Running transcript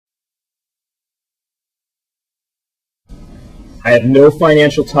I have no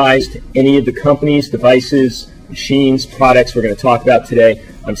financial ties to any of the companies, devices, machines, products we're going to talk about today.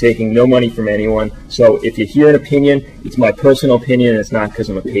 I'm taking no money from anyone. So if you hear an opinion, it's my personal opinion, and it's not because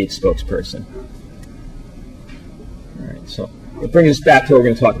I'm a paid spokesperson. All right, so it brings us back to what we're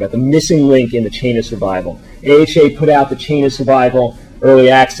going to talk about, the missing link in the chain of survival. AHA put out the chain of survival, early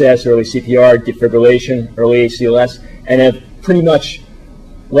access, early CPR, defibrillation, early ACLS, and have pretty much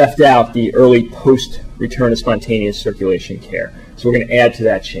left out the early post-return of spontaneous circulation care. So we're going to add to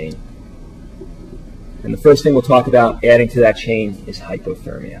that chain. And the first thing we'll talk about adding to that chain is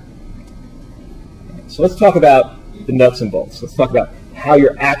hypothermia. So let's talk about the nuts and bolts. Let's talk about how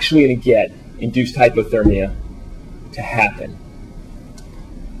you're actually going to get induced hypothermia to happen.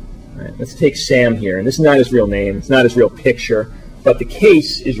 All right, let's take Sam here. And this is not his real name. It's not his real picture. But the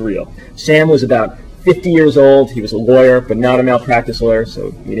case is real. Sam was about 50 years old. He was a lawyer, but not a malpractice lawyer, so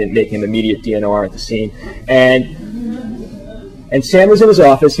we didn't make him immediate DNR at the scene. And Sam was in his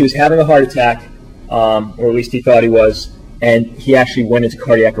office. He was having a heart attack. Or at least he thought he was, and he actually went into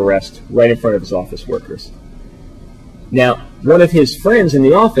cardiac arrest right in front of his office workers. Now, one of his friends in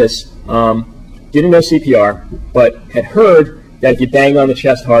the office didn't know CPR, but had heard that if you bang on the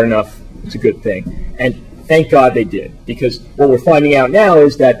chest hard enough, it's a good thing. And thank God they did, because what we're finding out now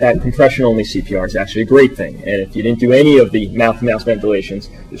is that compression-only CPR is actually a great thing. And if you didn't do any of the mouth-to-mouth ventilations,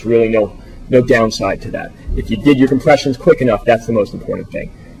 there's really no downside to that. If you did your compressions quick enough, that's the most important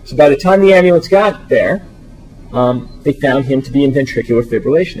thing. So by the time the ambulance got there, they found him to be in ventricular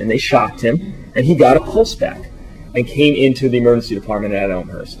fibrillation, and they shocked him, and he got a pulse back and came into the emergency department at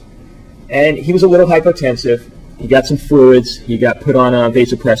Elmhurst. And he was a little hypotensive. He got some fluids. He got put on a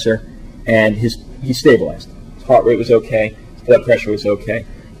vasopressor, and he stabilized. His heart rate was okay. His blood pressure was okay.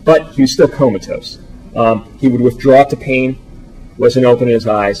 But he was still comatose. He would withdraw to pain, wasn't opening his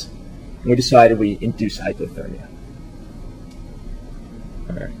eyes, and we decided we induce hypothermia.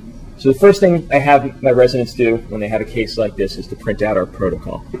 All right. So the first thing I have my residents do when they have a case like this is to print out our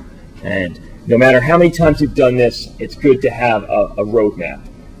protocol. And no matter how many times you've done this, it's good to have a roadmap.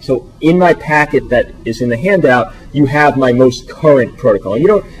 So in my packet that is in the handout, you have my most current protocol.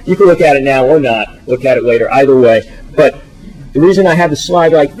 You can look at it now or not, look at it later, either way. But the reason I have a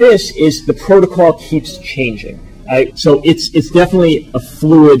slide like this is the protocol keeps changing. So it's definitely a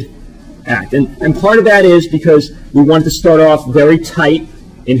fluid act. And part of that is because we want to start off very tight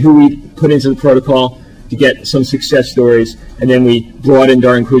in who we put into the protocol to get some success stories, and then we broadened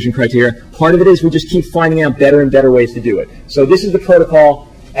our inclusion criteria. Part of it is we just keep finding out better and better ways to do it. So this is the protocol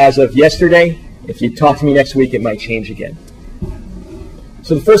as of yesterday. If you talk to me next week, it might change again.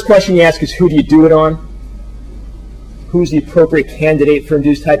 So the first question you ask is, who do you do it on? Who's the appropriate candidate for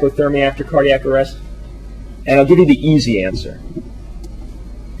induced hypothermia after cardiac arrest? And I'll give you the easy answer.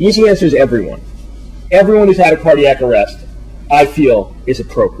 The easy answer is everyone. Everyone who's had a cardiac arrest, I feel, is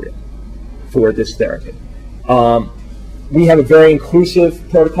appropriate for this therapy. We have a very inclusive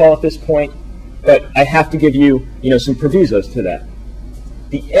protocol at this point, but I have to give you, some provisos to that.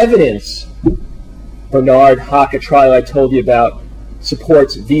 The evidence, Bernard, Haka trial I told you about,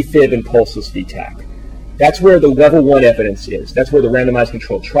 supports VFib and pulseless VTAC. That's where the level 1 evidence is. That's where the randomized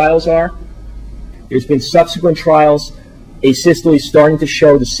controlled trials are. There's been subsequent trials, asystole starting to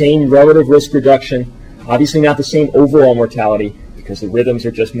show the same relative risk reduction, obviously not the same overall mortality because the rhythms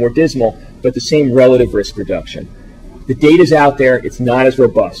are just more dismal, but the same relative risk reduction. The data's out there. It's not as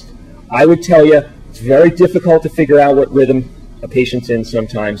robust. I would tell you it's very difficult to figure out what rhythm a patient's in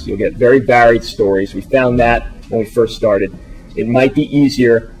sometimes. You'll get very varied stories. We found that when we first started. It might be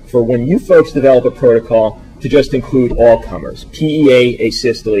easier for when you folks develop a protocol to just include all comers, PEA,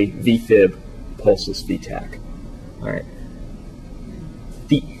 asystole, VFib, pulseless VTAC. All right.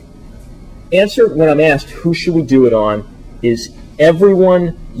 The answer when I'm asked who should we do it on is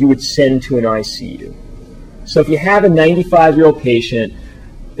everyone you would send to an ICU. So if you have a 95-year-old patient,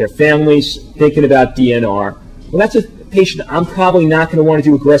 their family's thinking about DNR, well, that's a patient I'm probably not going to want to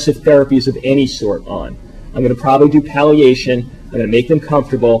do aggressive therapies of any sort on. I'm going to probably do palliation. I'm going to make them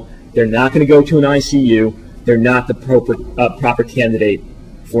comfortable. They're not going to go to an ICU. They're not the proper candidate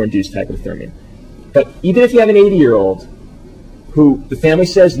for induced hypothermia. But even if you have an 80-year-old who the family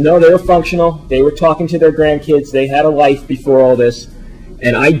says, no, they were functional, they were talking to their grandkids, they had a life before all this,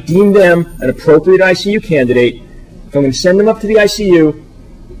 and I deem them an appropriate ICU candidate, if I'm going to send them up to the ICU,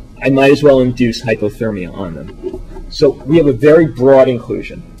 I might as well induce hypothermia on them. So we have a very broad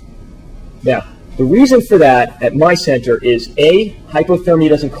inclusion. Now, the reason for that at my center is, A, hypothermia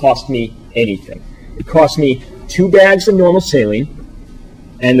doesn't cost me anything. It costs me 2 bags of normal saline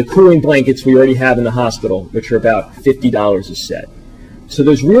and the cooling blankets we already have in the hospital, which are about $50 a set. So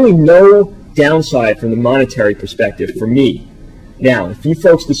there's really no downside from the monetary perspective for me Now, if you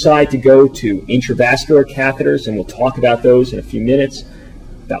folks decide to go to intravascular catheters, and we'll talk about those in a few minutes,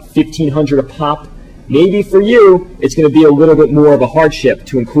 about $1,500 a pop, maybe for you, it's going to be a little bit more of a hardship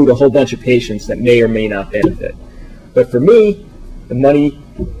to include a whole bunch of patients that may or may not benefit. But for me, the money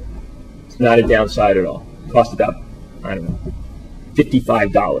is not a downside at all. It costs about, I don't know,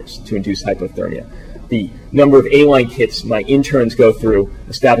 $55 to induce hypothermia. The number of A-line kits my interns go through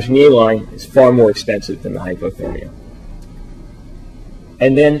establishing the A-line is far more expensive than the hypothermia.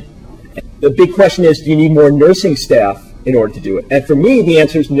 And then the big question is, do you need more nursing staff in order to do it? And for me, the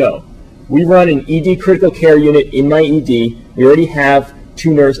answer is no. We run an ED critical care unit in my ED. We already have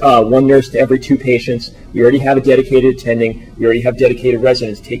one nurse to every 2 patients. We already have a dedicated attending. We already have dedicated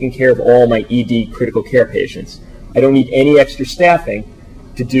residents taking care of all my ED critical care patients. I don't need any extra staffing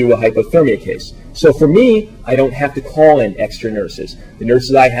to do a hypothermia case. So for me, I don't have to call in extra nurses. The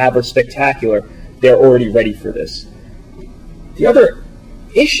nurses I have are spectacular. They're already ready for this. The other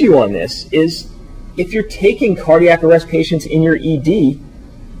issue on this is if you're taking cardiac arrest patients in your ED,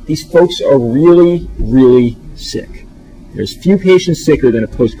 these folks are really, really sick. There's few patients sicker than a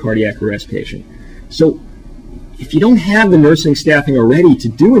post-cardiac arrest patient. So if you don't have the nursing staffing already to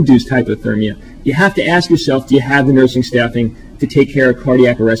do induced hypothermia, you have to ask yourself, do you have the nursing staffing to take care of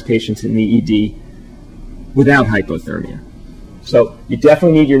cardiac arrest patients in the ED without hypothermia? So you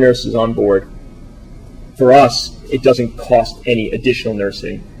definitely need your nurses on board. For us, it doesn't cost any additional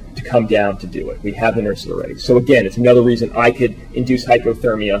nursing to come down to do it. We have the nurses already. So again, it's another reason I could induce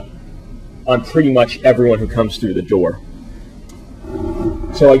hypothermia on pretty much everyone who comes through the door.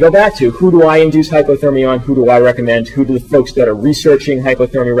 So I go back to, who do I induce hypothermia on? Who do I recommend? Who do the folks that are researching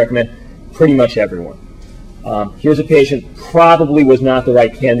hypothermia recommend? Pretty much everyone. Here's a patient, probably was not the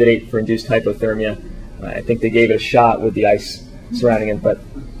right candidate for induced hypothermia. I think they gave it a shot with the ice surrounding it, but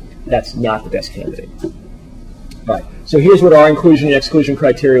that's not the best candidate. All right, so here's what our inclusion and exclusion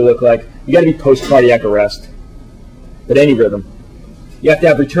criteria look like. You got to be post-cardiac arrest, but any rhythm. You have to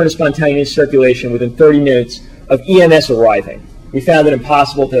have return of spontaneous circulation within 30 minutes of EMS arriving. We found it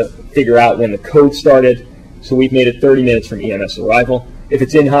impossible to figure out when the code started, so we've made it 30 minutes from EMS arrival. If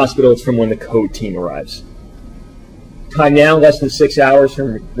it's in hospital, it's from when the code team arrives. Time now, less than 6 hours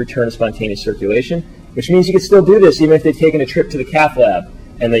from return of spontaneous circulation, which means you can still do this even if they've taken a trip to the cath lab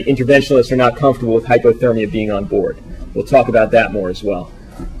and the interventionalists are not comfortable with hypothermia being on board. We'll talk about that more as well.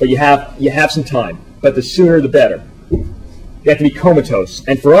 But you have some time, but the sooner the better. You have to be comatose.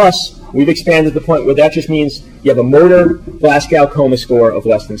 And for us, we've expanded to the point where that just means you have a motor Glasgow coma score of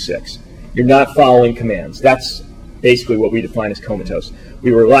less than 6. You're not following commands. That's basically what we define as comatose.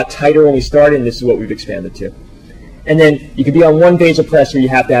 We were a lot tighter when we started, and this is what we've expanded to. And then you can be on one vasopressor, you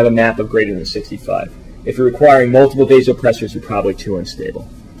have to have a MAP of greater than 65. If you're requiring multiple vasopressors, you're probably too unstable.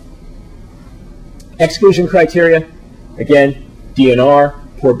 Exclusion criteria, again, DNR,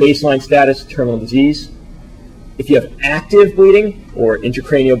 poor baseline status, terminal disease. If you have active bleeding or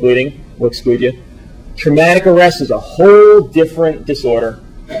intracranial bleeding, we'll exclude you. Traumatic arrest is a whole different disorder.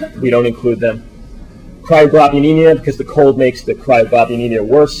 We don't include them. Cryoglobulinemia, because the cold makes the cryoglobulinemia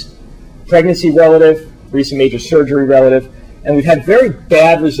worse. Pregnancy relative, recent major surgery relative. And we've had very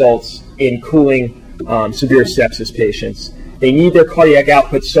bad results in cooling severe sepsis patients. They need their cardiac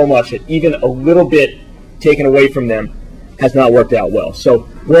output so much that even a little bit taken away from them has not worked out well. So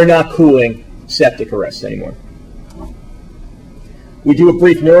we're not cooling septic arrests anymore. We do a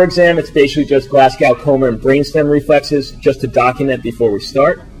brief neuroexam. It's basically just Glasgow coma and brainstem reflexes, just to document before we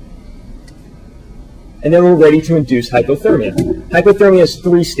start. And then we're ready to induce hypothermia. Hypothermia has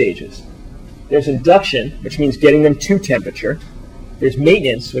 3 stages. There's induction, which means getting them to temperature. There's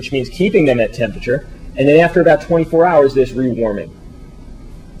maintenance, which means keeping them at temperature. And then after about 24 hours, there's rewarming.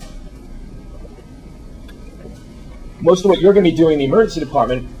 Most of what you're going to be doing in the emergency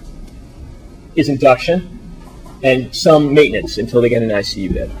department is induction and some maintenance until they get an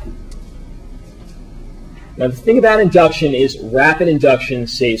ICU bed. Now, the thing about induction is rapid induction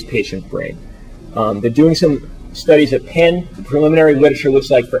saves patient brain. They're doing some studies at Penn. The preliminary literature looks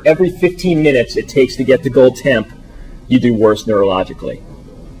like for every 15 minutes it takes to get to goal temp, you do worse neurologically.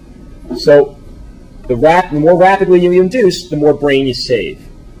 So the more rapidly you induce, the more brain you save.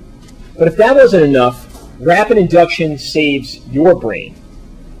 But if that wasn't enough, rapid induction saves your brain,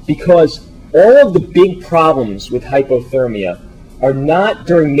 because all of the big problems with hypothermia are not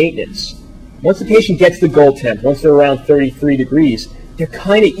during maintenance. Once the patient gets to goal temp, once they're around 33 degrees, they're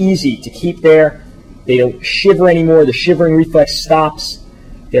kind of easy to keep there. They don't shiver anymore. The shivering reflex stops.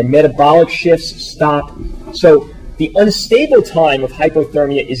 Their metabolic shifts stop. So the unstable time of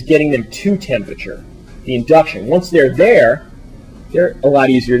hypothermia is getting them to temperature, the induction. Once they're there, they're a lot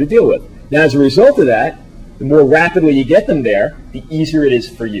easier to deal with. Now, as a result of that, The more rapidly you get them there, the easier it is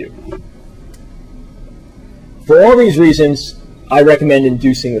for you. For all these reasons, I recommend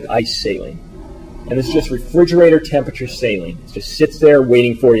inducing with ice saline. And it's just refrigerator temperature saline. It just sits there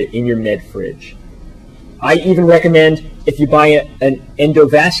waiting for you in your med fridge. I even recommend, if you buy an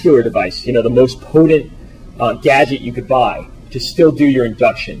endovascular device, the most potent gadget you could buy, to still do your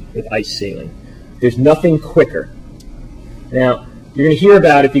induction with ice saline. There's nothing quicker. Now, you're going to hear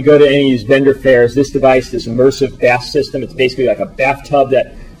about, if you go to any of these vendor fairs, this device, this immersive bath system. It's basically like a bathtub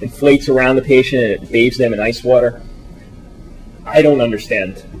that inflates around the patient and it bathes them in ice water. I don't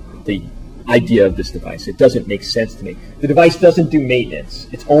understand the idea of this device. It doesn't make sense to me. The device doesn't do maintenance.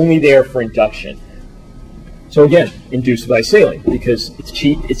 It's only there for induction. So again, induced with ice saline, because it's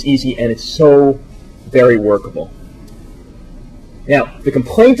cheap, it's easy, and it's so very workable. Now, the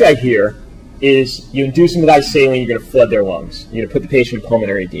complaint I hear is you induce them with ice saline, you're going to flood their lungs. You're going to put the patient in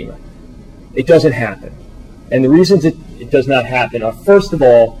pulmonary edema. It doesn't happen. And the reasons it does not happen are, first of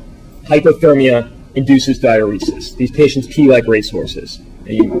all, hypothermia induces diuresis. These patients pee like racehorses.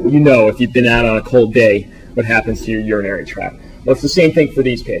 And you know, if you've been out on a cold day, what happens to your urinary tract. Well, it's the same thing for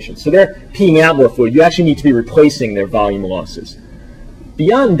these patients. So they're peeing out more fluid. You actually need to be replacing their volume losses.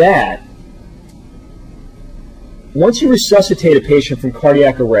 Beyond that, once you resuscitate a patient from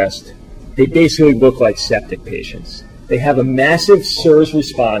cardiac arrest, they basically look like septic patients. They have a massive SIRS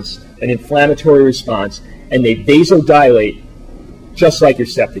response, an inflammatory response, and they vasodilate just like your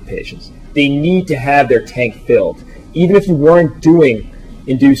septic patients. They need to have their tank filled. Even if you weren't doing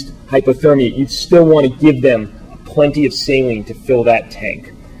induced hypothermia, you'd still want to give them plenty of saline to fill that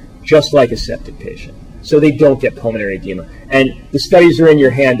tank, just like a septic patient, so they don't get pulmonary edema. And the studies are in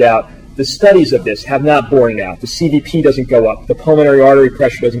your handout. The studies of this have not borne it out. The CVP doesn't go up, the pulmonary artery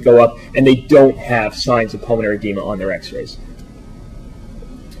pressure doesn't go up, and they don't have signs of pulmonary edema on their x-rays.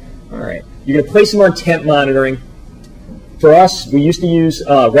 All right, you're going to place them on temp monitoring. For us, we used to use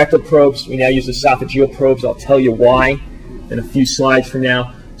rectal probes. We now use esophageal probes. I'll tell you why in a few slides from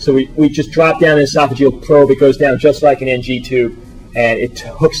now. So we just drop down an esophageal probe. It goes down just like an NG tube, and it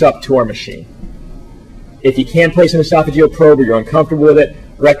hooks up to our machine. If you can't place an esophageal probe or you're uncomfortable with it,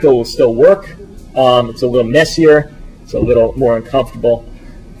 rectal will still work. It's a little messier. It's a little more uncomfortable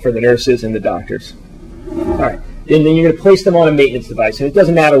for the nurses and the doctors. All right, and then you're going to place them on a maintenance device, and it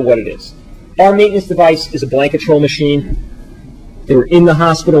doesn't matter what it is. Our maintenance device is a blanket control machine. They were in the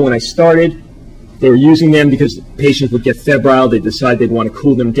hospital when I started. They were using them because patients would get febrile. They decided they'd want to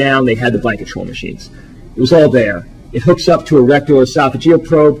cool them down. They had the blanket control machines. It was all there. It hooks up to a rectal or esophageal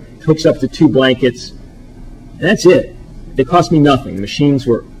probe. It hooks up to 2 blankets. And that's it. They cost me nothing. The machines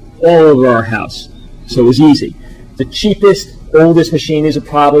were all over our house. So it was easy. The cheapest, oldest machine is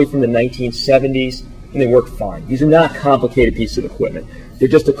probably from the 1970s, and they work fine. These are not complicated pieces of equipment. They're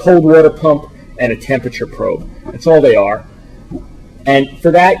just a cold water pump and a temperature probe. That's all they are. And for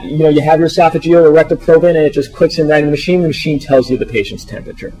that, you have your esophageal or rectal probe in, and it just clicks in right in the machine. The machine tells you the patient's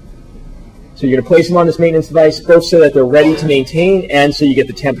temperature. So you're going to place them on this maintenance device, both so that they're ready to maintain and so you get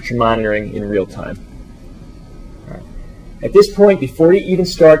the temperature monitoring in real time. All right. At this point, before you even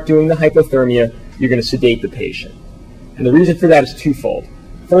start doing the hypothermia, you're going to sedate the patient. And the reason for that is twofold.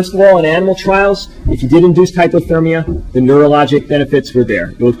 First of all, in animal trials, if you did induced hypothermia, the neurologic benefits were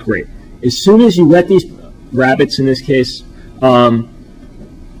there. It looked great. As soon as you let these rabbits, in this case,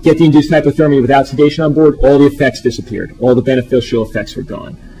 get the induced hypothermia without sedation on board, all the effects disappeared. All the beneficial effects were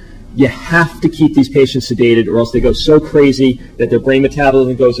gone. You have to keep these patients sedated, or else they go so crazy that their brain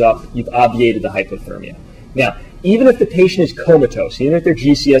metabolism goes up. You've obviated the hypothermia. Now, even if the patient is comatose, even if their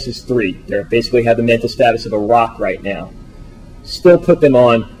GCS is 3, they basically have the mental status of a rock right now, still put them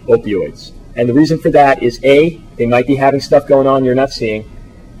on opioids. And the reason for that is A, they might be having stuff going on you're not seeing,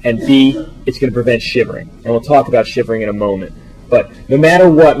 and B, it's going to prevent shivering. And we'll talk about shivering in a moment. But no matter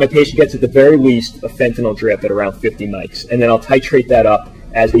what, my patient gets at the very least a fentanyl drip at around 50 mics, and then I'll titrate that up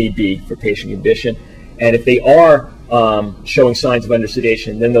as need be for patient condition. And if they are showing signs of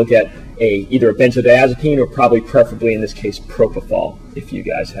under-sedation, then they'll get either a benzodiazepine or probably preferably in this case propofol, if you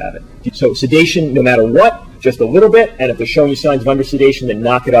guys have it. So sedation no matter what, just a little bit, and if they're showing you signs of under-sedation, then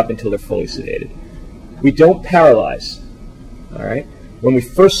knock it up until they're fully sedated. We don't paralyze, all right? When we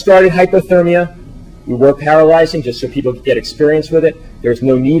first started hypothermia, we were paralyzing just so people could get experience with it. There's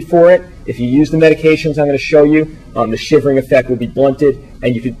no need for it. If you use the medications I'm going to show you, the shivering effect will be blunted,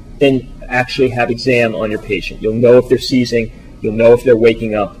 and you could then actually have exam on your patient. You'll know if they're seizing, you'll know if they're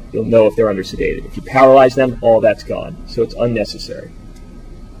waking up, you'll know if they're under-sedated. If you paralyze them, all that's gone, so it's unnecessary.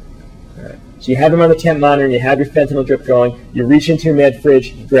 All right. So you have them on the temp monitor, and you have your fentanyl drip going, you reach into your med fridge,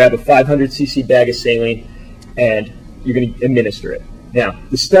 you grab a 500cc bag of saline, and you're going to administer it. Now,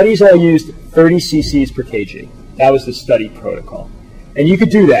 the studies all used 30 cc's per kg. That was the study protocol. And you could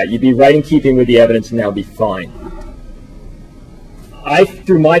do that. You'd be right in keeping with the evidence, and that would be fine.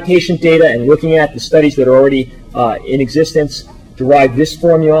 Through my patient data and looking at the studies that are already in existence, derived this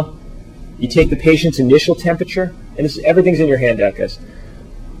formula. You take the patient's initial temperature, and everything's in your handout, guys.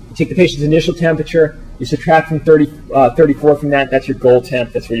 You take the patient's initial temperature, you subtract from 34 from that, that's your goal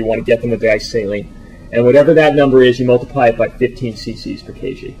temp, that's where you want to get them with the ice saline. And whatever that number is, you multiply it by 15 cc's per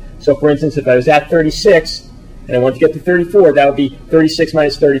kg. So for instance, if I was at 36, and I want to get to 34, that would be 36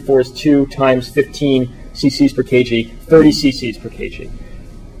 minus 34 is 2 times 15 cc's per kg, 30 cc's per kg.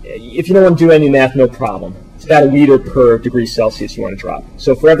 If you don't want to do any math, no problem. It's about a liter per degree Celsius you want to drop.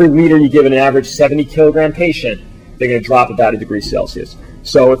 So for every liter you give an average 70 kilogram patient, they're going to drop about a degree Celsius.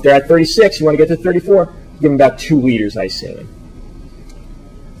 So if they're at 36, you want to get to 34, give them about 2 liters ice saline.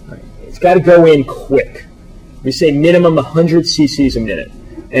 Right. It's got to go in quick. We say minimum 100 cc's a minute.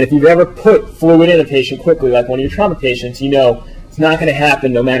 And if you've ever put fluid in a patient quickly, like one of your trauma patients, you know it's not going to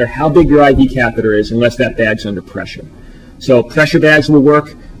happen no matter how big your IV catheter is unless that bag's under pressure. So pressure bags will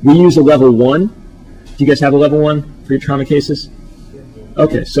work. We use a level 1. Do you guys have a level 1 for your trauma cases?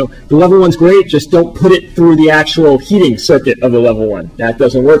 Okay, so the level 1's great. Just don't put it through the actual heating circuit of the level 1. That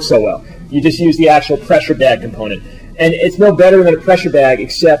doesn't work so well. You just use the actual pressure bag component. And it's no better than a pressure bag,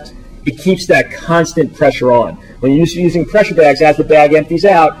 except it keeps that constant pressure on. When you're using pressure bags, as the bag empties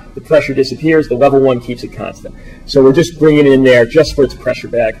out, the pressure disappears. The level 1 keeps it constant. So we're just bringing it in there just for its pressure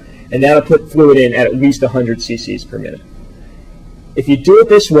bag, and that'll put fluid in at least 100 cc's per minute. If you do it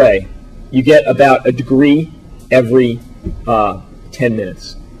this way, you get about a degree every 10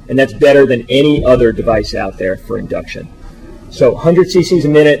 minutes. And that's better than any other device out there for induction. So 100 cc's a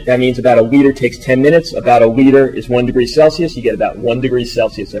minute, that means about a liter takes 10 minutes. About a liter is 1 degree Celsius. You get about 1 degree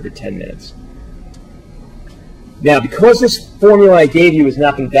Celsius every 10 minutes. Now, because this formula I gave you has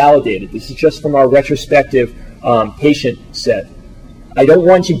not been validated, this is just from our retrospective patient set, I don't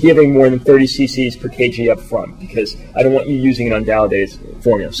want you giving more than 30 cc's per kg up front because I don't want you using an unvalidated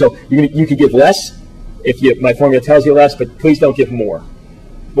formula. So you could give less if my formula tells you less, but please don't give more.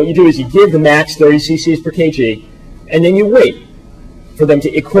 What you do is you give the max 30 cc's per kg, and then you wait for them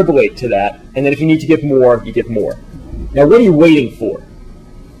to equivalate to that, and then if you need to give more, you give more. Now, what are you waiting for?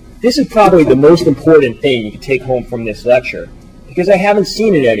 This is probably the most important thing you can take home from this lecture, because I haven't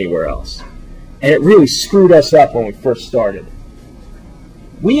seen it anywhere else. And it really screwed us up when we first started.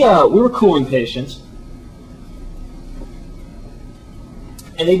 We were cooling patients,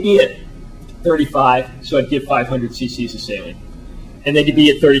 and they'd be at 35, so I'd give 500 cc's of saline. And they'd be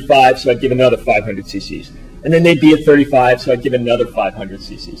at 35, so I'd give another 500 cc's. And then they'd be at 35, so I'd give another 500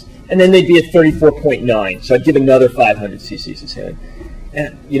 cc's. And then they'd be at 34.9, so I'd give another 500 cc's of saline.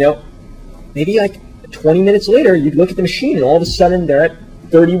 And, you know, maybe like 20 minutes later, you'd look at the machine, and all of a sudden they're at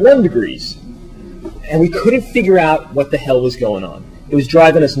 31 degrees. And we couldn't figure out what the hell was going on. It was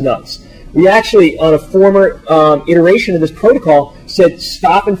driving us nuts. We actually, on a former iteration of this protocol, said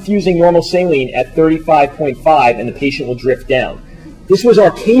stop infusing normal saline at 35.5 and the patient will drift down. This was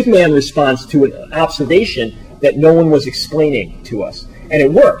our caveman response to an observation that no one was explaining to us. And it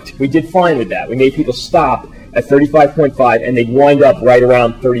worked. We did fine with that. We made people stop at 35.5 and they'd wind up right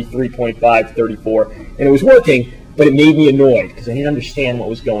around 33.5, 34. And it was working, but it made me annoyed because I didn't understand what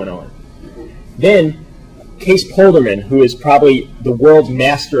was going on. Then, Case Polderman, who is probably the world's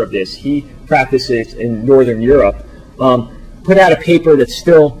master of this, he practices in Northern Europe, put out a paper that's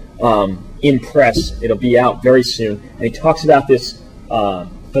still in press. It'll be out very soon. And he talks about this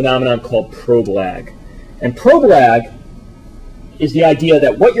phenomenon called probe lag. And probe lag is the idea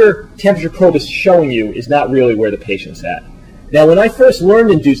that what your temperature probe is showing you is not really where the patient's at. Now, when I first learned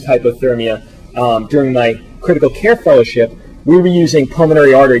induced hypothermia during my critical care fellowship, we were using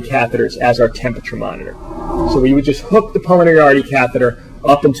pulmonary artery catheters as our temperature monitor. So we would just hook the pulmonary artery catheter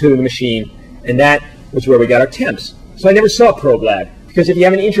up into the machine, and that was where we got our temps. So I never saw probe lag, because if you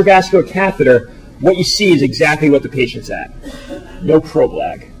have an intravascular catheter, what you see is exactly what the patient's at. No probe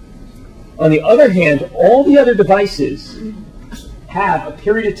lag. On the other hand, all the other devices have a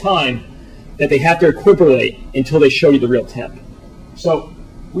period of time that they have to equilibrate until they show you the real temp. So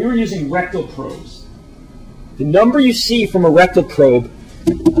we were using rectal probes. The number you see from a rectal probe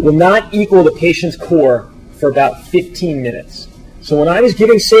will not equal the patient's core for about 15 minutes. So when I was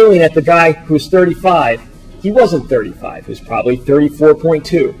giving saline at the guy who was 35, he wasn't 35. He was probably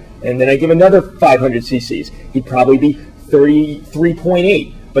 34.2. And then I give another 500 cc's. He'd probably be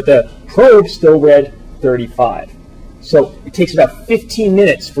 33.8. But the probe still read 35. So it takes about 15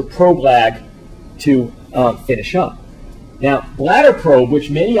 minutes for probe lag to finish up. Now, bladder probe, which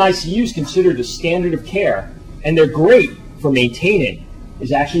many ICUs consider the standard of care, and they're great for maintaining,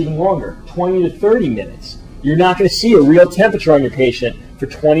 is actually even longer, 20 to 30 minutes. You're not going to see a real temperature on your patient for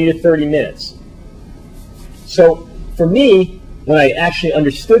 20 to 30 minutes. So for me, when I actually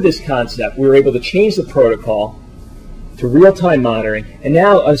understood this concept, we were able to change the protocol to real-time monitoring, and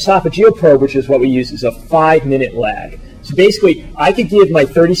now an esophageal probe, which is what we use, is a 5-minute lag. So basically, I could give my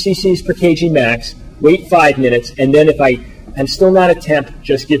 30 cc's per kg max, wait 5 minutes, and then if I'm still not at temp,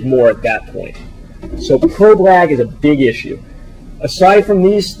 just give more at that point. So probe lag is a big issue. Aside from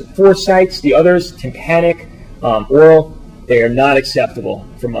these 4 sites, the others, tympanic, oral, they are not acceptable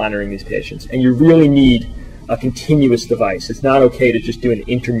for monitoring these patients, and you really need a continuous device. It's not okay to just do an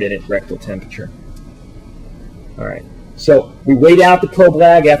intermittent rectal temperature. All right. So we wait out the probe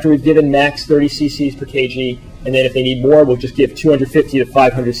lag after we've given max 30 cc's per kg, and then if they need more, we'll just give 250 to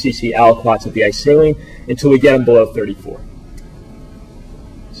 500 cc aliquots of the isosaline until we get them below 34.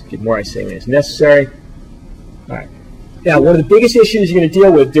 So give more isosaline as necessary. All right. Now, one of the biggest issues you're going to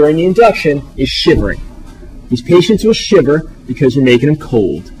deal with during the induction is shivering. These patients will shiver because you're making them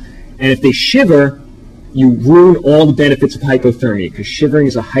cold. And if they shiver, you ruin all the benefits of hypothermia, because shivering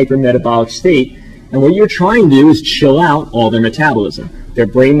is a hypermetabolic state. And what you're trying to do is chill out all their metabolism, their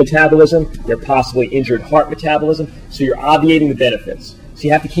brain metabolism, their possibly injured heart metabolism, so you're obviating the benefits. So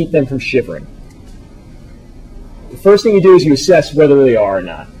you have to keep them from shivering. The first thing you do is you assess whether they are or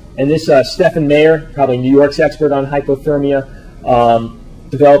not. And this Stephen Mayer, probably New York's expert on hypothermia,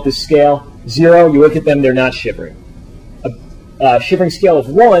 developed this scale. 0, you look at them, they're not shivering. A shivering scale of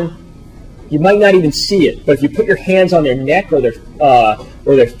 1, you might not even see it, but if you put your hands on their neck or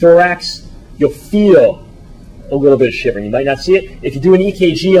their thorax, you'll feel a little bit of shivering. You might not see it. If you do an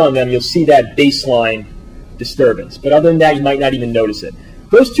EKG on them, you'll see that baseline disturbance. But other than that, you might not even notice it.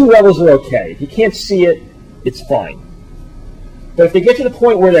 Those 2 levels are okay. If you can't see it, it's fine. But if they get to the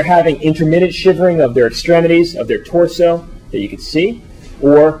point where they're having intermittent shivering of their extremities, of their torso, that you can see,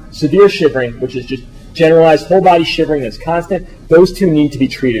 or severe shivering, which is just generalized whole body shivering that's constant, those 2 need to be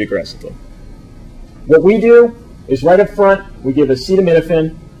treated aggressively. What we do is right up front, we give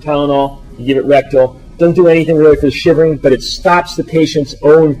acetaminophen, Tylenol, you give it rectal. Doesn't do anything really for the shivering, but it stops the patient's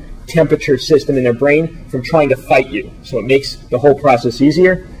own temperature system in their brain from trying to fight you. So it makes the whole process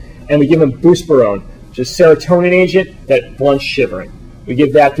easier. And we give them buspirone, which is a serotonin agent that blunts shivering. We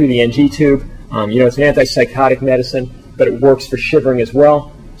give that through the NG tube. It's an antipsychotic medicine, but it works for shivering as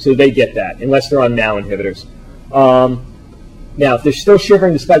well. So they get that, unless they're on MAO inhibitors. Now, if they're still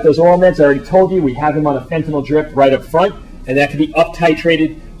shivering despite those oral meds, I already told you, we have them on a fentanyl drip right up front, and that can be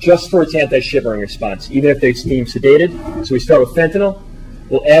up-titrated just for its anti-shivering response, even if they're steam sedated. So we start with fentanyl.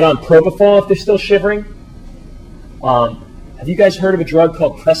 We'll add on propofol if they're still shivering. Have you guys heard of a drug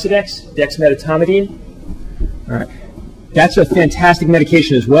called Precedex, dexmedetomidine? All right. That's a fantastic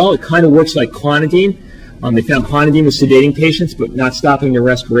medication as well. It kind of works like clonidine. They found clonidine was sedating patients but not stopping their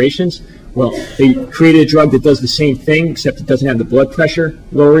respirations. Well, they created a drug that does the same thing, except it doesn't have the blood pressure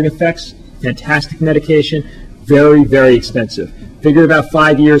lowering effects. Fantastic medication. Very, very expensive. Figure about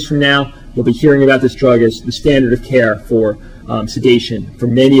 5 years from now, you'll be hearing about this drug as the standard of care for sedation for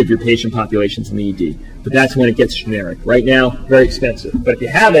many of your patient populations in the ED. But that's when it gets generic. Right now, very expensive. But if you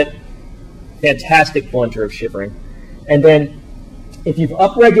have it, fantastic blunter of shivering. And then if you've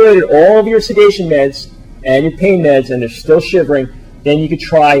upregulated all of your sedation meds and your pain meds and they're still shivering, then you could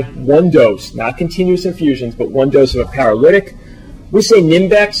try 1 dose, not continuous infusions, but 1 dose of a paralytic. We say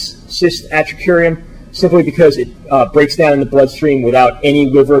Nimbex, cystatricurium, simply because it breaks down in the bloodstream without any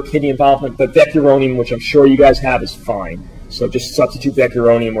liver or kidney involvement, but vecuronium, which I'm sure you guys have, is fine. So just substitute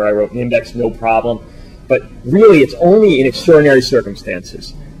vecuronium where I wrote Nimbex, no problem. But really, it's only in extraordinary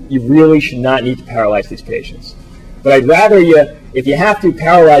circumstances. You really should not need to paralyze these patients. But I'd rather you, if you have to,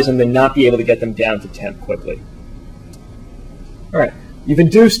 paralyze them than not be able to get them down to temp quickly. All right, you've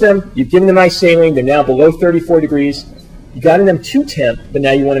induced them, you've given them isosaline, they're now below 34 degrees. You've gotten them to temp, but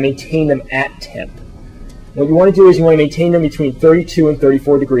now you want to maintain them at temp. What you want to do is you want to maintain them between 32 and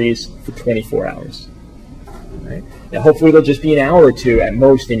 34 degrees for 24 hours. Right? Now, hopefully they'll just be an hour or 2 at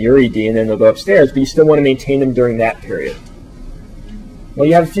most in your ED, and then they'll go upstairs, but you still want to maintain them during that period. Well,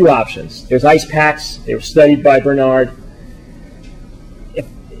 you have a few options. There's ice packs. They were studied by Bernard. If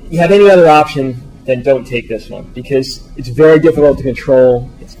you have any other option, then don't take this one, because it's very difficult to control.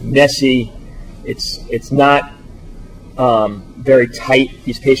 It's messy. It's not very tight.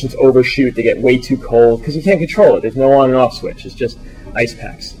 These patients overshoot. They get way too cold because you can't control it. There's no on and off switch. It's just ice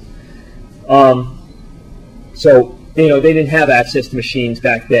packs. So, they didn't have access to machines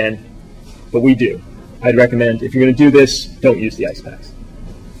back then, but we do. I'd recommend, if you're going to do this, don't use the ice packs.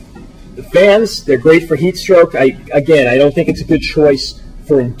 The fans, they're great for heat stroke. Again, I don't think it's a good choice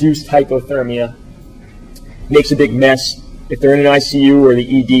for induced hypothermia. Makes a big mess. if they're in an ICU or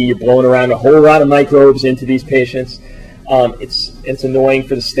the ED, you're blowing around a whole lot of microbes into these patients. It's annoying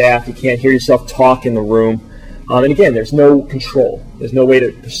for the staff. You can't hear yourself talk in the room. And again, there's no control. There's no way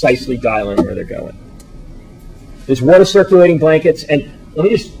to precisely dial in where they're going. There's water circulating blankets, and let me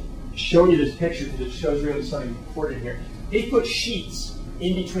just show you this picture because it shows really something important here. They put sheets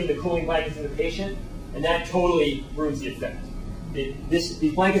in between the cooling blankets and the patient, and that totally ruins the effect.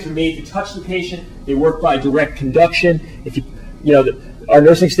 These blankets are made to touch the patient. They work by direct conduction. Our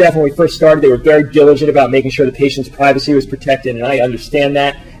nursing staff, when we first started, they were very diligent about making sure the patient's privacy was protected, and I understand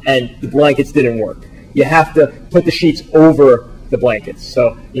that, and the blankets didn't work. You have to put the sheets over the blankets.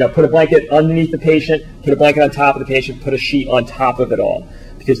 So, put a blanket underneath the patient, put a blanket on top of the patient, put a sheet on top of it all,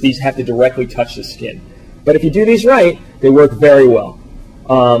 because these have to directly touch the skin. But if you do these right, they work very well.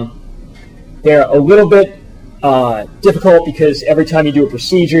 They're a little bit difficult because every time you do a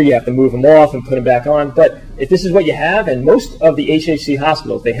procedure, you have to move them off and put them back on. But if this is what you have, and most of the HHC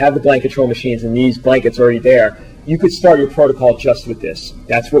hospitals, they have the blanket control machines and these blankets already there, you could start your protocol just with this.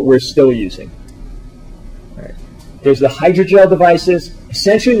 That's what we're still using. All right. There's the hydrogel devices,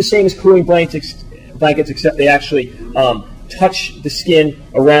 essentially the same as cooling blankets, except they actually touch the skin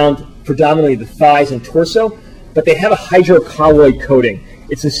around predominantly the thighs and torso, but they have a hydrocolloid coating.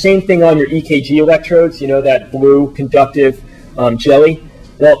 It's the same thing on your EKG electrodes, that blue conductive jelly.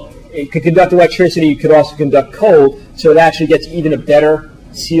 Well, it could conduct electricity, it could also conduct cold, so it actually gets even a better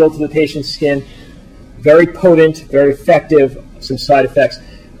seal to the patient's skin. Very potent, very effective, some side effects,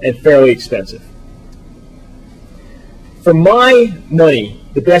 and fairly expensive. For my money,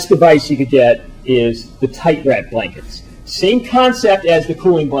 the best device you could get is the tight wrap blankets. Same concept as the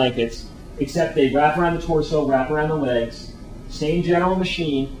cooling blankets, except they wrap around the torso, wrap around the legs. Same general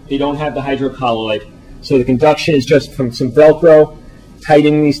machine. They don't have the hydrocolloid. So the conduction is just from some Velcro,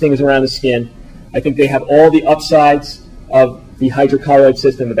 tightening these things around the skin. I think they have all the upsides of the hydrocolloid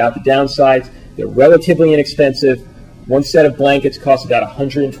system without the downsides. They're relatively inexpensive. One set of blankets costs about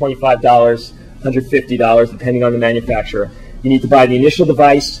 $125, $150, depending on the manufacturer. You need to buy the initial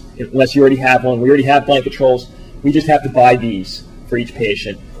device, unless you already have one. We already have blanket controls. We just have to buy these for each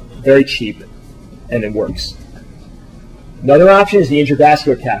patient. Very cheap, and it works. Another option is the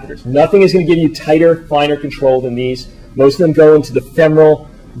intravascular catheters. Nothing is going to give you tighter, finer control than these. Most of them go into the femoral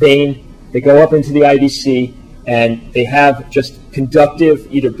vein. They go up into the IVC, and they have just conductive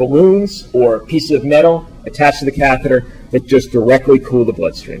either balloons or pieces of metal attached to the catheter that just directly cool the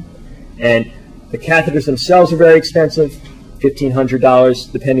bloodstream. And the catheters themselves are very expensive,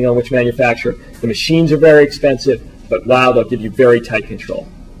 $1,500, depending on which manufacturer. The machines are very expensive, but wow, they'll give you very tight control.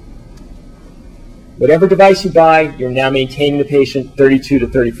 Whatever device you buy, you're now maintaining the patient 32 to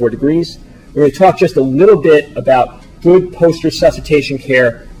 34 degrees. We're going to talk just a little bit about good post-resuscitation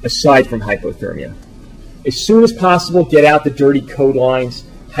care aside from hypothermia. As soon as possible, get out the dirty code lines.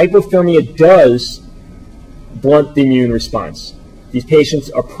 Hypothermia does blunt the immune response. These patients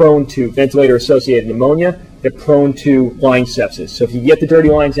are prone to ventilator-associated pneumonia. They're prone to line sepsis. So if you get the dirty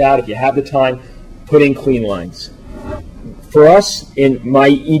lines out, if you have the time, put in clean lines. For us, in my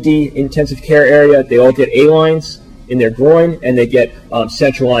ED intensive care area, they all get A lines in their groin, and they get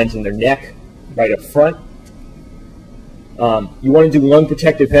central lines in their neck, right up front. You want to do lung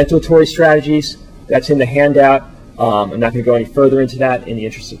protective ventilatory strategies. That's in the handout. I'm not going to go any further into that in the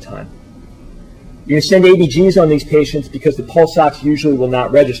interest of time. You're going to send ABGs on these patients because the pulse ox usually will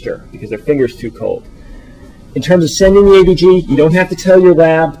not register because their finger's too cold. In terms of sending the ABG, you don't have to tell your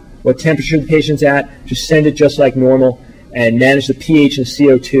lab what temperature the patient's at. Just send it just like normal and manage the pH and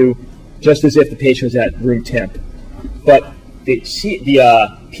CO2 just as if the patient was at room temp. But the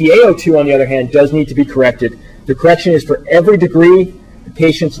PaO2, on the other hand, does need to be corrected. The correction is for every degree the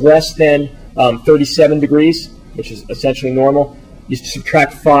patient's less than 37 degrees, which is essentially normal, you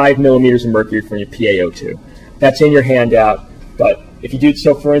subtract 5 millimeters of mercury from your PaO2. That's in your handout, but if you do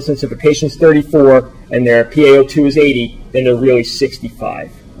so, for instance, if a patient's 34 and their PaO2 is 80, then they're really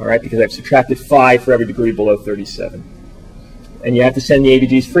 65, all right, because I've subtracted 5 for every degree below 37. And you have to send the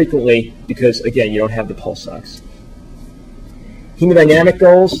ABGs frequently because, again, you don't have the pulse ox. Hemodynamic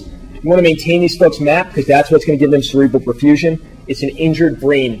goals, you want to maintain these folks' MAP because that's what's going to give them cerebral perfusion. It's an injured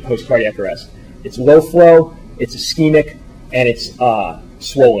brain post-cardiac arrest. It's low flow, it's ischemic, and it's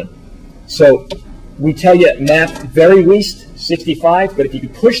swollen. So we tell you MAP very least 65, but if you can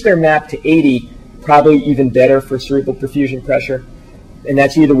push their MAP to 80, probably even better for cerebral perfusion pressure. And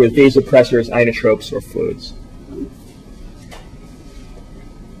that's either with vasopressors, inotropes, or fluids.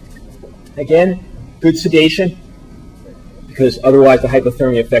 Again, good sedation, because otherwise the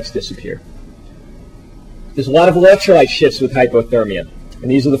hypothermia effects disappear. There's a lot of electrolyte shifts with hypothermia, and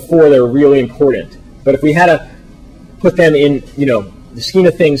these are the 4 that are really important. But if we had a put them in, the scheme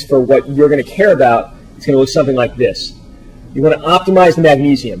of things for what you're going to care about, it's going to look something like this. You want to optimize the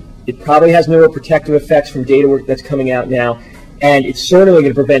magnesium. It probably has neuroprotective effects from data that's coming out now, and it's certainly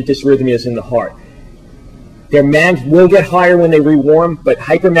going to prevent dysrhythmias in the heart. Their mags will get higher when they rewarm, but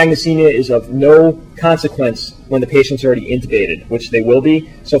hypermagnesemia is of no consequence when the patient's already intubated, which they will be.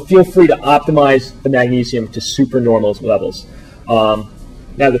 So feel free to optimize the magnesium to supernormal levels.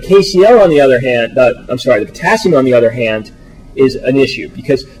 Now the KCl on the other hand, the potassium on the other hand is an issue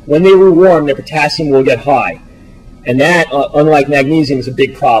because when they rewarm, their potassium will get high. And that, unlike magnesium, is a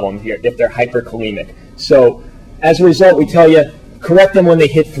big problem here if they're hyperkalemic. So as a result, we tell you, correct them when they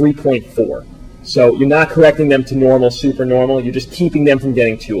hit 3.4. So you're not correcting them to normal, supernormal, you're just keeping them from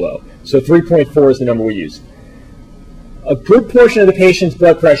getting too low. So 3.4 is the number we use. A good portion of the patient's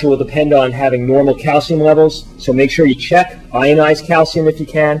blood pressure will depend on having normal calcium levels, so make sure you check ionized calcium if you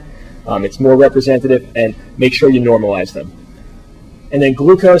can. It's more representative, and make sure you normalize them. And then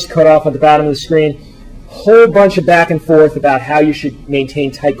glucose, cut off at the bottom of the screen. Whole bunch of back and forth about how you should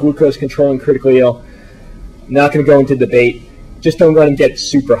maintain tight glucose control in critically ill. Not going to go into debate. Just don't let them get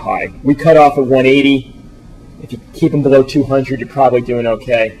super high. We cut off at 180. If you keep them below 200, you're probably doing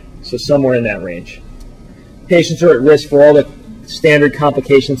okay. So somewhere in that range. Patients are at risk for all the standard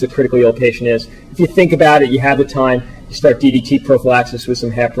complications a critically ill patient is. If you think about it, you have the time, you start DDT prophylaxis with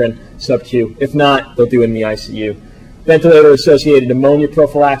some heparin, sub-Q. If not, they'll do it in the ICU. Ventilator-associated pneumonia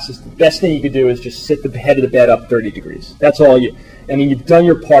prophylaxis, the best thing you could do is just sit the head of the bed up 30 degrees. That's all you've done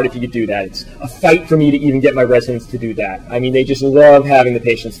your part if you could do that. It's a fight for me to even get my residents to do that. They just love having the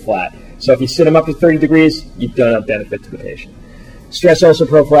patients flat. So if you sit them up to 30 degrees, you've done a benefit to the patient. Stress ulcer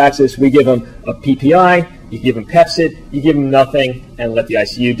prophylaxis, we give them a PPI, you give them Pepsid, you give them nothing, and let the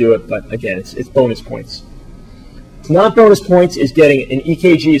ICU do it, but again, it's bonus points. Not bonus points is getting an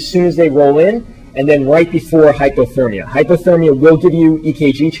EKG as soon as they roll in, and then right before hypothermia. Hypothermia will give you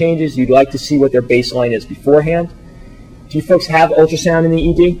EKG changes. You'd like to see what their baseline is beforehand. Do you folks have ultrasound in the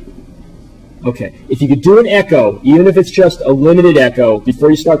ED? Okay. If you could do an echo, even if it's just a limited echo,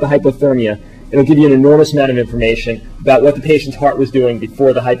 before you start the hypothermia, it'll give you an enormous amount of information about what the patient's heart was doing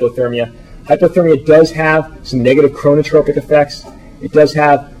before the hypothermia. Hypothermia does have some negative chronotropic effects. It does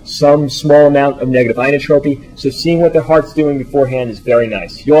have some small amount of negative inotropy, so seeing what their heart's doing beforehand is very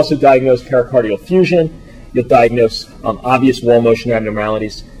nice. You also diagnose pericardial effusion. You'll diagnose obvious wall motion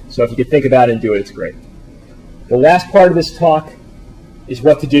abnormalities. So if you could think about it and do it, it's great. The last part of this talk is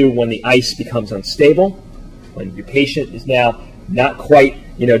what to do when the ice becomes unstable, when your patient is now not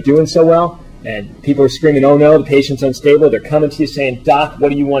quite doing so well, and people are screaming, oh no, the patient's unstable. They're coming to you saying, doc, what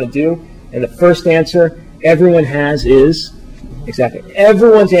do you want to do? And the first answer everyone has is,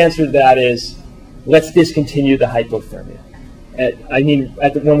 everyone's answer to that is, let's discontinue the hypothermia.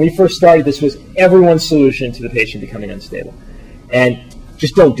 When we first started, this was everyone's solution to the patient becoming unstable. And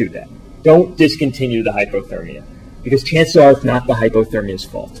just don't do that. Don't discontinue the hypothermia, because chances are it's not the hypothermia's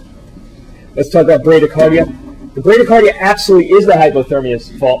fault. Let's talk about bradycardia. The bradycardia absolutely is the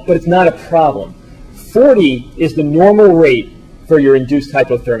hypothermia's fault, but it's not a problem. 40 is the normal rate for your induced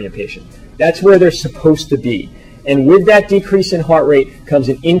hypothermia patient. That's where they're supposed to be. And with that decrease in heart rate comes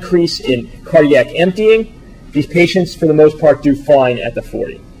an increase in cardiac emptying. These patients, for the most part, do fine at the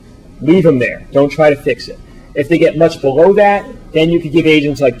 40. Leave them there. Don't try to fix it. If they get much below that, then you could give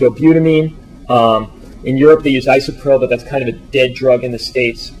agents like dobutamine. In Europe, they use isopril, but that's kind of a dead drug in the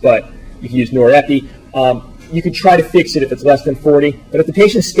States. But you can use norepi. You could try to fix it if it's less than 40. But if the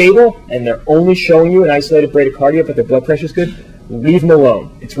patient's stable and they're only showing you an isolated bradycardia, but their blood pressure is good, leave them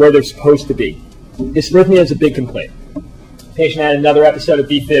alone. It's where they're supposed to be. Dysrhythmia is a big complaint. Patient had another episode of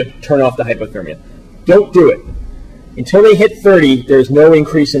VFib, turn off the hypothermia. Don't do it. Until they hit 30, there's no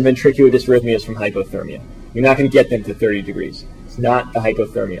increase in ventricular dysrhythmias from hypothermia. You're not going to get them to 30 degrees. It's not the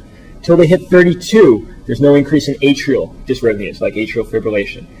hypothermia. Until they hit 32, there's no increase in atrial dysrhythmias, like atrial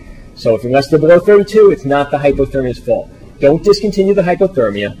fibrillation. So unless they're below 32, it's not the hypothermia's fault. Don't discontinue the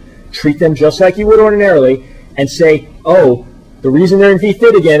hypothermia. Treat them just like you would ordinarily, and say, oh, the reason they're in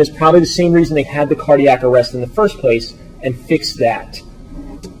VFib again is probably the same reason they had the cardiac arrest in the first place, and fix that.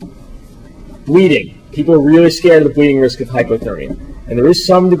 Bleeding. People are really scared of the bleeding risk of hypothermia. And there is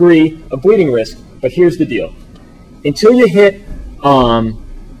some degree of bleeding risk, but here's the deal. Until you hit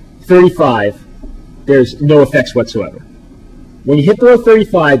 35, there's no effects whatsoever. When you hit below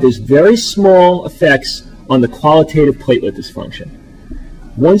 35, there's very small effects on the qualitative platelet dysfunction.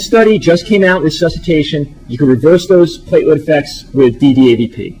 One study just came out in resuscitation. You can reverse those platelet effects with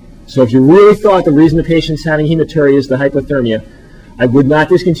DDAVP. So if you really thought the reason the patient's having hematuria is the hypothermia, I would not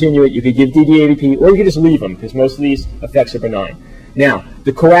discontinue it. You could give DDAVP, or you could just leave them, because most of these effects are benign. Now,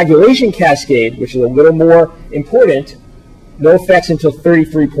 the coagulation cascade, which is a little more important, no effects until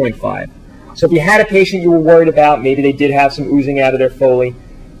 33.5. So if you had a patient you were worried about, maybe they did have some oozing out of their Foley,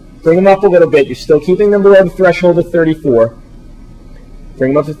 bring them up a little bit. You're still keeping them below the threshold of 34.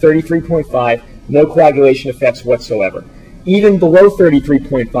 Bring them up to 33.5. No coagulation effects whatsoever. Even below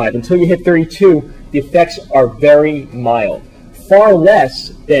 33.5, until you hit 32, the effects are very mild. Far less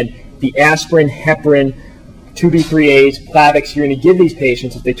than the aspirin, heparin, 2B3As, Plavix you're going to give these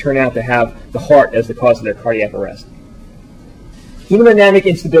patients if they turn out to have the heart as the cause of their cardiac arrest. Hemodynamic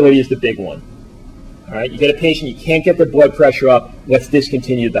instability is the big one. All right, you get a patient, you can't get their blood pressure up, let's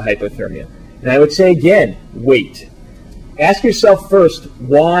discontinue the hypothermia. And I would say again, wait. Ask yourself first,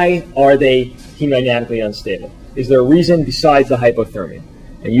 why are they hemodynamically unstable? Is there a reason besides the hypothermia?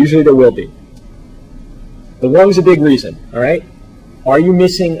 And usually there will be. The lung's a big reason, all right? Are you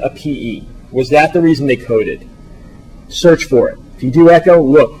missing a PE? Was that the reason they coded? Search for it. If you do echo,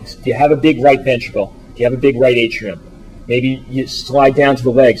 look. Do you have a big right ventricle? Do you have a big right atrium? Maybe you slide down to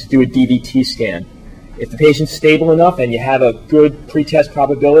the legs, do a DVT scan. If the patient's stable enough and you have a good pretest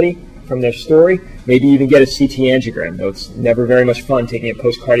probability from their story, maybe even get a CT angiogram, though it's never very much fun taking a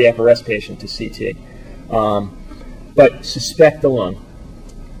post-cardiac arrest patient to CT. But suspect the lung.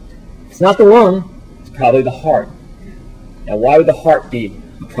 If it's not the lung, it's probably the heart. Now, why would the heart be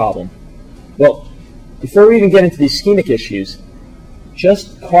a problem? Well, before we even get into the ischemic issues,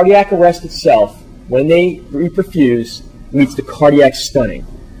 just cardiac arrest itself, when they reperfuse, leads to cardiac stunning.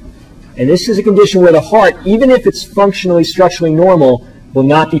 And this is a condition where the heart, even if it's functionally, structurally normal, will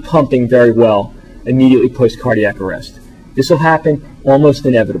not be pumping very well immediately post-cardiac arrest. This will happen almost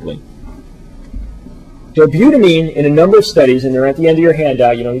inevitably. Dobutamine, in a number of studies, and they're at the end of your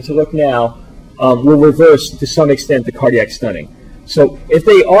handout, you don't need to look now, will reverse to some extent the cardiac stunning. So if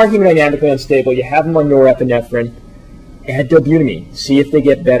they are hemodynamically unstable, you have them on norepinephrine, add dobutamine, see if they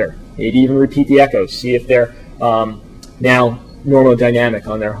get better. Maybe even repeat the echoes, see if they're now normodynamic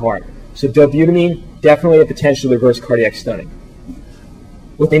on their heart. So dobutamine, definitely a potential to reverse cardiac stunning.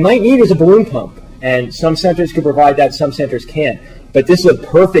 What they might need is a balloon pump, and some centers can provide that, some centers can't. But this is a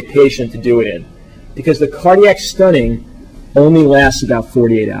perfect patient to do it in, because the cardiac stunning only lasts about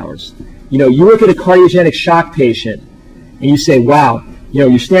 48 hours. You know, you look at a cardiogenic shock patient, and you say, wow, you know,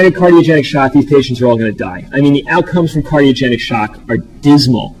 your standard cardiogenic shock, these patients are all going to die. I mean, the outcomes from cardiogenic shock are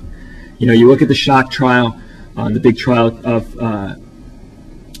dismal. You know, you look at the shock trial, the big trial of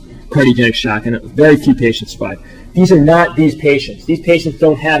cardiogenic shock, and very few patients survive. These are not these patients. These patients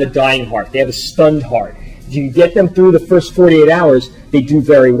don't have a dying heart. They have a stunned heart. If you get them through the first 48 hours, they do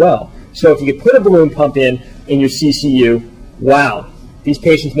very well. So if you could put a balloon pump in your CCU, wow, these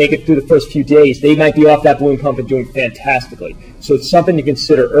patients make it through the first few days. They might be off that balloon pump and doing fantastically. So it's something to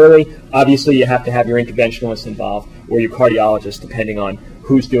consider early. Obviously, you have to have your interventionalist involved or your cardiologist, depending on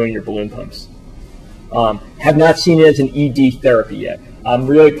who's doing your balloon pumps. Have not seen it as an ED therapy yet. I'm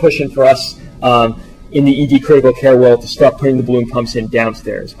really pushing for us in the ED critical care world to start putting the balloon pumps in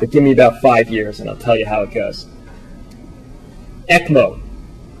downstairs. But give me about 5 years and I'll tell you how it goes. ECMO.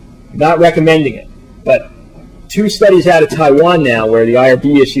 Not recommending it, but 2 studies out of Taiwan now where the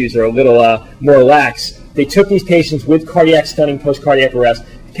IRB issues are a little more lax. They took these patients with cardiac stunning, post-cardiac arrest.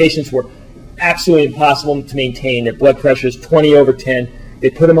 The patients were absolutely impossible to maintain. Their blood pressure is 20/10. They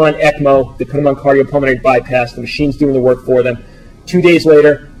put them on ECMO. They put them on cardiopulmonary bypass. The machine's doing the work for them. 2 days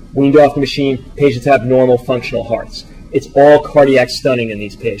later, weaned off the machine, patients have normal functional hearts. It's all cardiac stunning in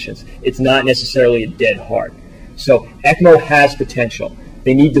these patients. It's not necessarily a dead heart. So ECMO has potential.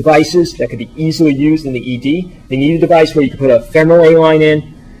 They need devices that can be easily used in the ED. They need a device where you can put a femoral A-line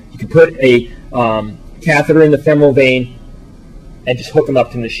in, you can put a catheter in the femoral vein, and just hook them up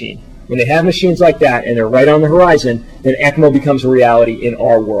to the machine. When they have machines like that and they're right on the horizon, then ECMO becomes a reality in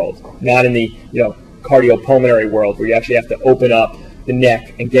our world, not in the cardiopulmonary world where you actually have to open up the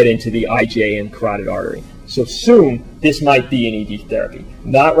neck and get into the IJ and carotid artery. So soon, this might be an ED therapy.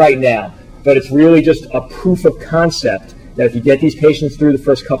 Not right now, but it's really just a proof of concept that if you get these patients through the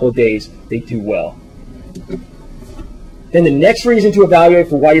first couple of days, they do well. Then the next reason to evaluate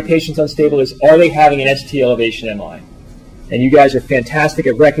for why your patient's unstable is, are they having an ST elevation MI? And you guys are fantastic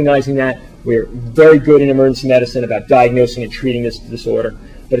at recognizing that. We're very good in emergency medicine about diagnosing and treating this disorder,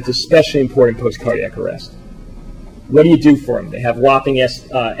 but it's especially important post-cardiac arrest. What do you do for them? They have whopping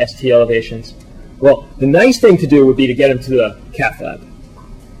ST elevations. Well, the nice thing to do would be to get them to the cath lab,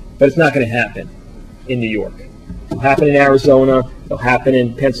 but it's not going to happen in New York. It'll happen in Arizona, it'll happen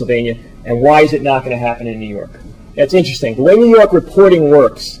in Pennsylvania, and why is it not going to happen in New York? That's interesting. The way New York reporting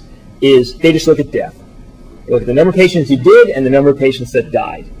works is they just look at death. They look at the number of patients you did and the number of patients that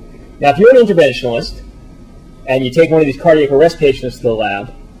died. Now, if you're an interventionalist and you take one of these cardiac arrest patients to the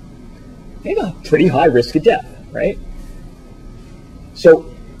lab, they have a pretty high risk of death, right?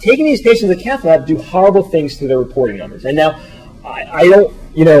 So taking these patients to the cath lab do horrible things to their reporting numbers. And now, I don't,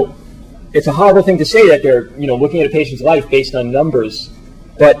 it's a horrible thing to say that they're, looking at a patient's life based on numbers,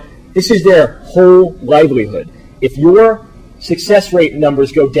 but this is their whole livelihood. If your success rate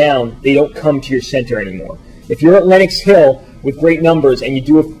numbers go down, they don't come to your center anymore. If you're at Lenox Hill with great numbers and you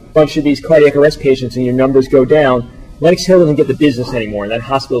do a bunch of these cardiac arrest patients and your numbers go down, Lenox Hill doesn't get the business anymore, and that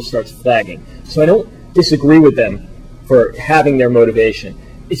hospital starts flagging. So I don't disagree with them for having their motivation.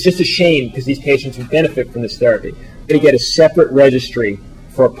 It's just a shame because these patients would benefit from this therapy. They get a separate registry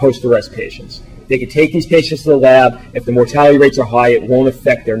for post-arrest patients. They could take these patients to the lab. If the mortality rates are high, it won't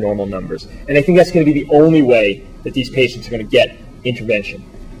affect their normal numbers. And I think that's going to be the only way that these patients are going to get intervention.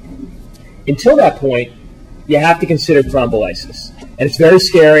 Until that point, you have to consider thrombolysis. And it's very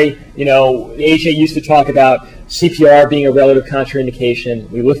scary. The AHA used to talk about CPR being a relative contraindication.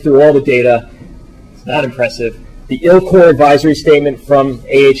 We looked through all the data. It's not impressive. The ILCOR advisory statement from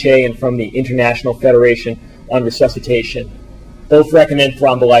AHA and from the International Federation on Resuscitation both recommend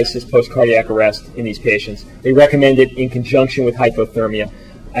thrombolysis post-cardiac arrest in these patients. They recommend it in conjunction with hypothermia.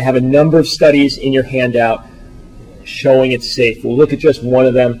 I have a number of studies in your handout showing it's safe. We'll look at just one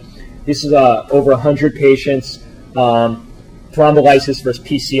of them. This is over 100 patients, thrombolysis versus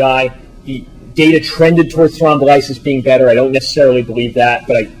PCI. The data trended towards thrombolysis being better. I don't necessarily believe that,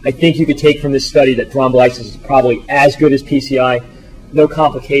 but I think you could take from this study that thrombolysis is probably as good as PCI. No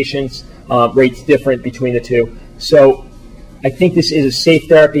complications, rates different between the two. So I think this is a safe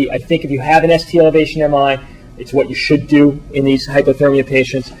therapy. I think if you have an ST elevation MI, it's what you should do in these hypothermia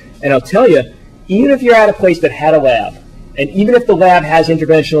patients. And I'll tell you, even if you're at a place that had a lab, and even if the lab has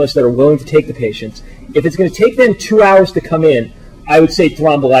interventionalists that are willing to take the patients, if it's going to take them 2 hours to come in, I would say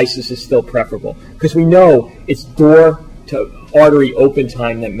thrombolysis is still preferable because we know it's door to artery open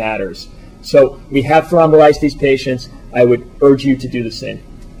time that matters. So we have thrombolyzed these patients. I would urge you to do the same.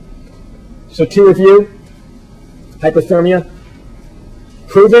 So to review, hypothermia,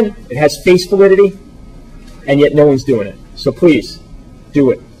 proven, it has face validity, and yet no one's doing it. So please,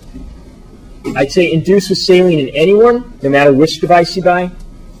 do it. I'd say induce with saline in anyone, no matter which device you buy.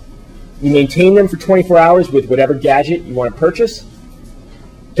 You maintain them for 24 hours with whatever gadget you want to purchase.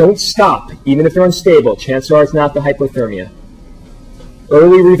 Don't stop, even if they're unstable. Chances are it's not the hypothermia.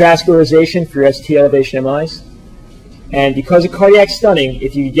 Early revascularization for your ST elevation MIs. And because of cardiac stunning,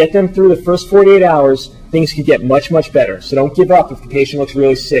 if you get them through the first 48 hours, things could get much, much better. So don't give up if the patient looks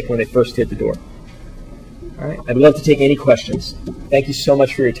really sick when they first hit the door. All right, I'd love to take any questions. Thank you so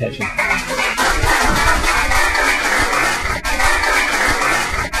much for your attention.